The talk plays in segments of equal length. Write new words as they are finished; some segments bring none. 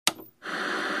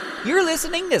You're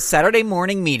listening to Saturday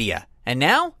Morning Media. And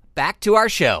now, back to our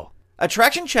show.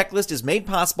 Attraction Checklist is made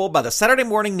possible by the Saturday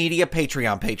Morning Media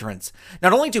Patreon patrons.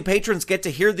 Not only do patrons get to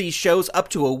hear these shows up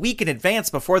to a week in advance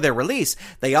before their release,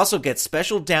 they also get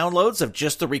special downloads of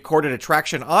just the recorded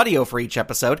attraction audio for each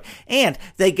episode, and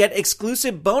they get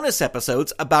exclusive bonus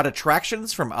episodes about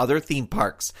attractions from other theme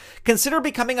parks. Consider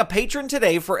becoming a patron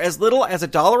today for as little as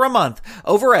 $1 a month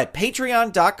over at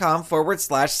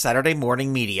patreon.com/Saturday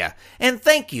Morning Media. And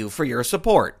thank you for your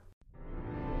support.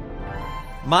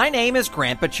 My name is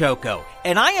Grandpa Choco,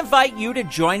 and I invite you to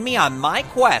join me on my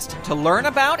quest to learn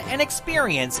about and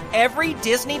experience every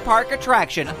Disney park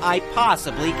attraction I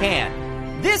possibly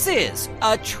can. This is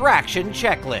Attraction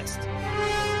Checklist.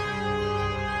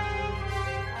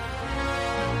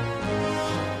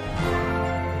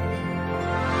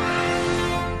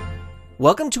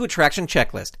 Welcome to Attraction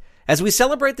Checklist. As we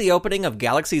celebrate the opening of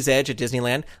Galaxy's Edge at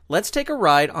Disneyland, let's take a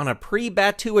ride on a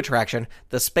pre-Batuu attraction,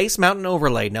 the Space Mountain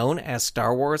overlay known as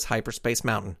Star Wars Hyperspace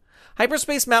Mountain.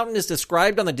 Hyperspace Mountain is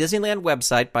described on the Disneyland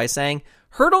website by saying,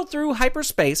 hurtle through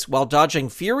hyperspace while dodging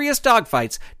furious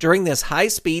dogfights during this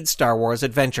high-speed Star Wars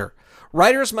adventure.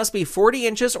 Riders must be 40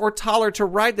 inches or taller to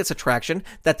ride this attraction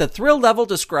that the thrill level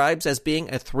describes as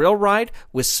being a thrill ride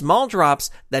with small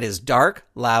drops that is dark,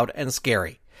 loud, and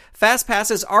scary. Fast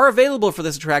passes are available for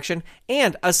this attraction,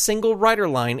 and a single rider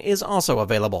line is also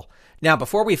available. Now,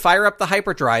 before we fire up the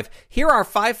hyperdrive, here are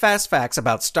 5 fast facts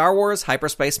about Star Wars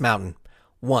Hyperspace Mountain.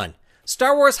 1.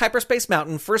 Star Wars Hyperspace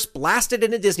Mountain first blasted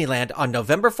into Disneyland on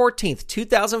November 14th,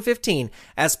 2015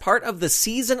 as part of the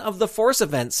Season of the Force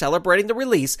event celebrating the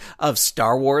release of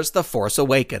Star Wars The Force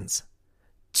Awakens.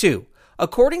 2.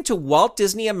 According to Walt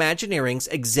Disney Imagineering's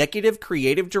executive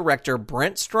creative director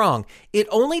Brent, it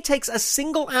only takes a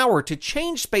single hour to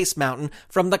change Space Mountain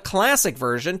from the classic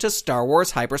version to Star Wars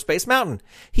Hyperspace Mountain.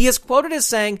 He is quoted as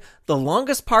saying, "The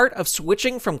longest part of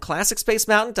switching from classic Space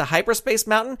Mountain to Hyperspace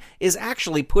Mountain is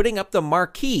actually putting up the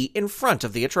marquee in front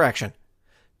of the attraction."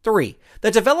 3.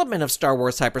 The development of Star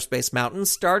Wars Hyperspace Mountain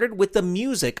started with the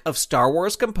music of Star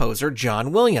Wars composer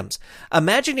John Williams.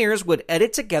 Imagineers would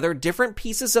edit together different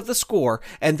pieces of the score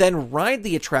and then ride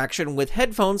the attraction with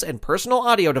headphones and personal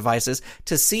audio devices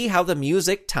to see how the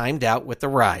music timed out with the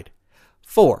ride.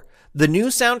 4. The new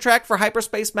soundtrack for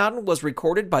Hyperspace Mountain was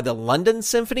recorded by the London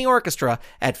Symphony Orchestra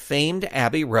at famed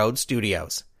Abbey Road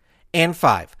Studios. And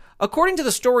 5. According to the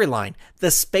storyline,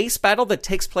 the space battle that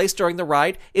takes place during the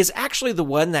ride is actually the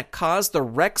one that caused the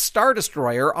wrecked Star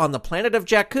Destroyer on the planet of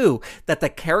Jakku that the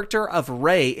character of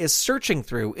Rey is searching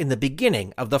through in the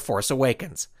beginning of The Force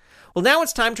Awakens. Well, now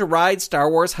it's time to ride Star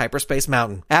Wars Hyperspace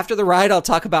Mountain. After the ride, I'll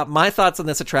talk about my thoughts on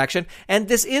this attraction, and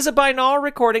this is a binaural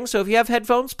recording, so if you have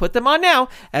headphones, put them on now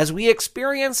as we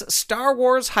experience Star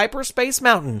Wars Hyperspace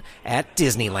Mountain at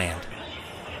Disneyland.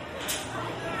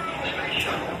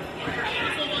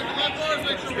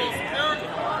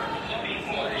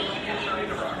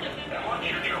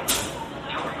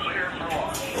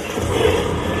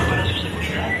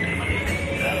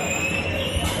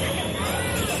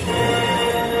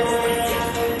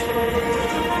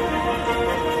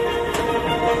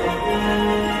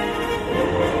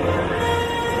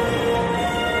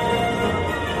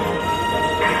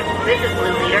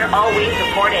 All wings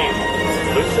report in.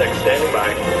 Blue 6 standing by.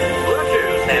 Blue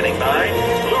 2 standing by.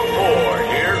 Blue 4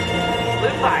 here.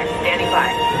 Blue 5 standing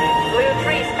by. Blue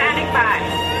 3 standing by.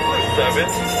 Blue 7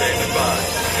 standing by.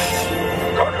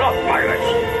 Good luck, pilots.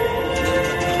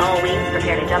 All wings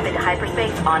prepare to jump into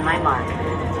hyperspace on my mark.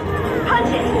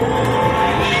 Punch it!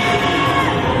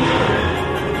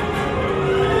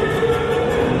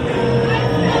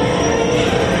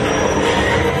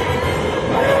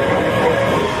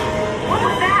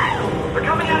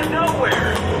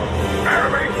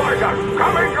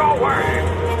 Coming your way!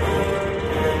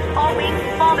 All wings,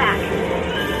 fall back.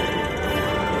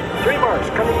 3 marks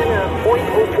coming in at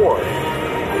 .04.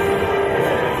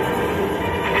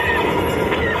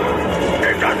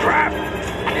 It's a trap!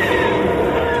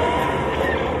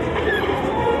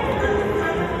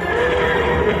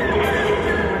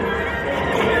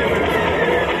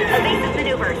 Evasive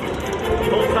maneuvers.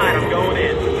 Full side, I'm going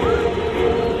in.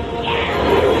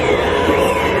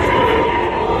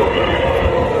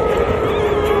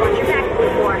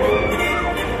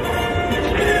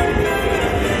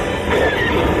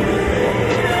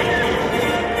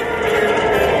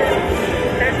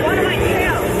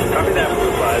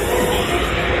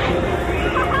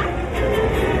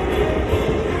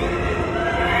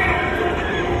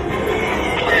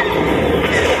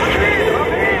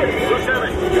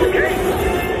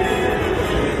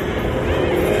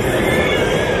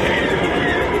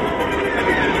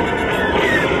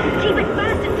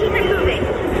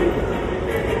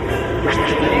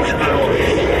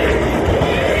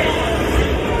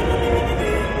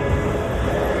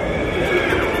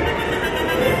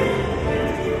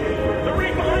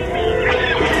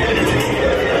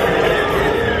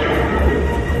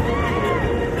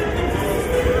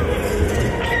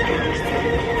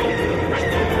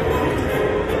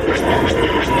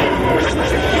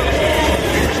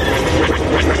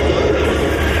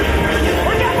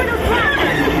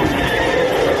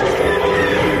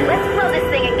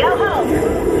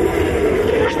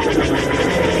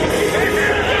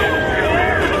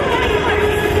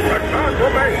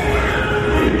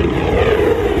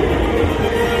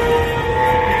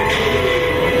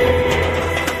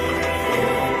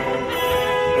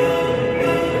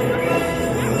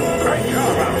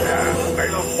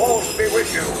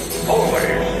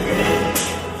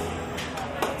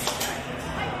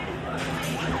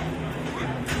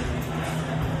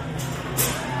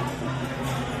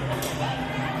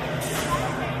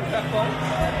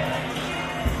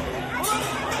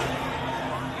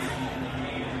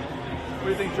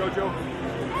 JoJo.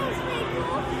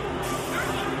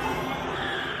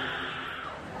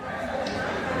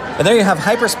 And there you have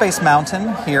Hyperspace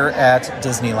Mountain here at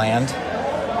Disneyland.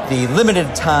 The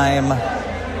limited time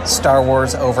Star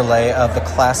Wars overlay of the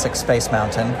classic Space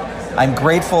Mountain. I'm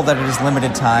grateful that it is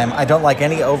limited time. I don't like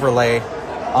any overlay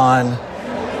on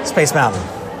Space Mountain.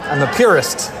 I'm a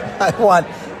purist. I want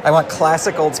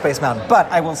classic old Space Mountain. But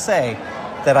I will say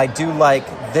that I do like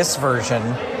this version,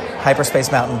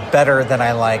 Hyperspace Mountain, better than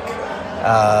I like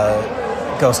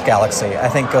Ghost Galaxy. I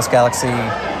think Ghost Galaxy,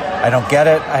 I don't get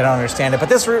it. I don't understand it. But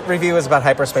this review is about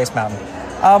Hyperspace Mountain.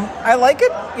 I like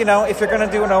it. You know, if you're going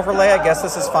to do an overlay, I guess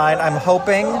this is fine. I'm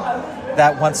hoping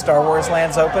that once Star Wars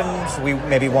Land's open, we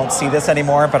maybe won't see this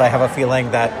anymore, but I have a feeling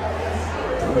that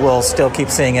we'll still keep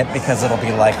seeing it because it'll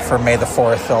be like for May the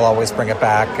 4th, they'll always bring it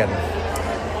back and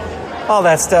all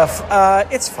that stuff.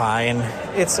 It's fine.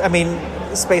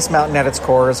 Space Mountain at its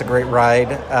core is a great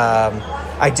ride.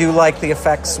 I do like the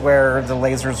effects where the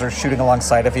lasers are shooting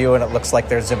alongside of you and it looks like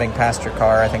they're zipping past your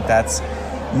car. I think that's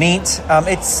neat.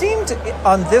 It seemed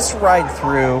on this ride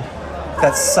through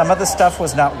that some of the stuff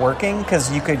was not working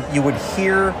because you would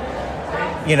hear,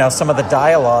 some of the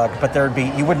dialogue, but it'd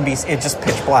just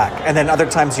pitch black. And then other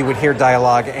times you would hear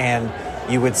dialogue and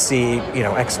you would see,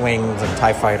 X-Wings and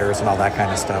TIE fighters and all that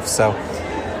kind of stuff. So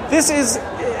this is,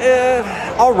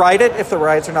 I'll ride it if the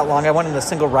rides are not long. I went in the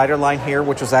single rider line here,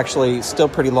 which was actually still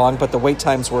pretty long, but the wait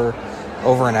times were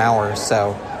over an hour.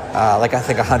 So I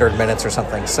think 100 minutes or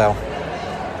something. So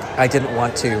I didn't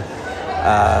want to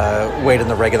wait in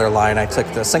the regular line. I took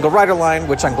the single rider line,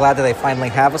 which I'm glad that they finally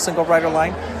have a single rider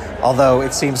line. Although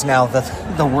it seems now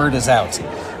that the word is out.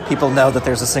 People know that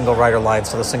there's a single rider line,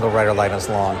 so the single rider line is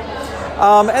long.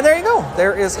 And there you go.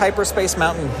 There is Hyperspace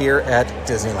Mountain here at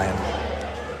Disneyland.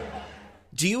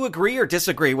 Do you agree or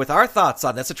disagree with our thoughts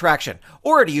on this attraction?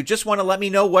 Or do you just want to let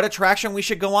me know what attraction we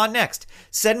should go on next?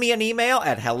 Send me an email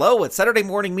at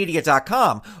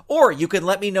hello@SaturdayMorningMedia.com, or you can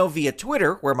let me know via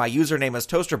Twitter, where my username is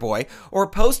ToasterBoy, or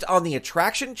post on the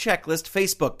Attraction Checklist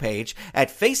Facebook page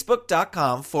at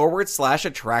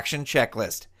facebook.com/Attraction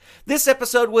Checklist. This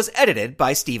episode was edited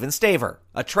by Steven Staver.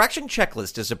 Attraction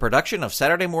Checklist is a production of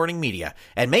Saturday Morning Media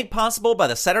and made possible by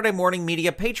the Saturday Morning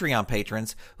Media Patreon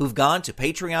patrons who've gone to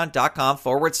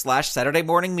patreon.com/Saturday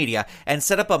Morning Media and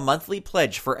set up a monthly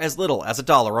pledge for as little as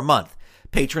 $1 a month.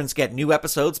 Patrons get new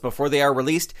episodes before they are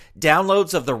released,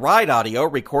 downloads of the ride audio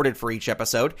recorded for each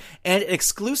episode, and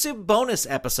exclusive bonus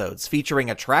episodes featuring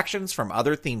attractions from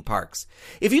other theme parks.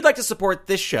 If you'd like to support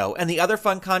this show and the other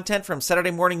fun content from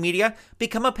Saturday Morning Media,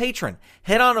 become a patron.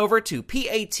 Head on over to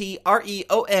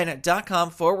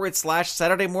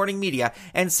patreon.com/Saturday Morning Media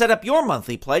and set up your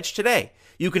monthly pledge today.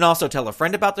 You can also tell a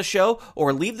friend about the show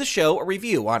or leave the show a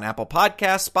review on Apple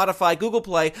Podcasts, Spotify, Google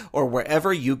Play, or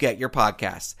wherever you get your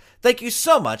podcasts. Thank you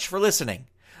so much for listening.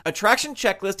 Attraction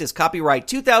Checklist is copyright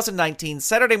 2019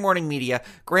 Saturday Morning Media,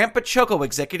 Grant Pachoco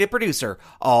executive producer,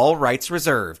 all rights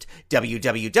reserved.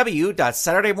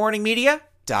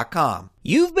 www.SaturdayMorningMedia.com.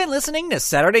 You've been listening to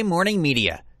Saturday Morning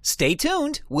Media. Stay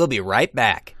tuned. We'll be right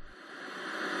back.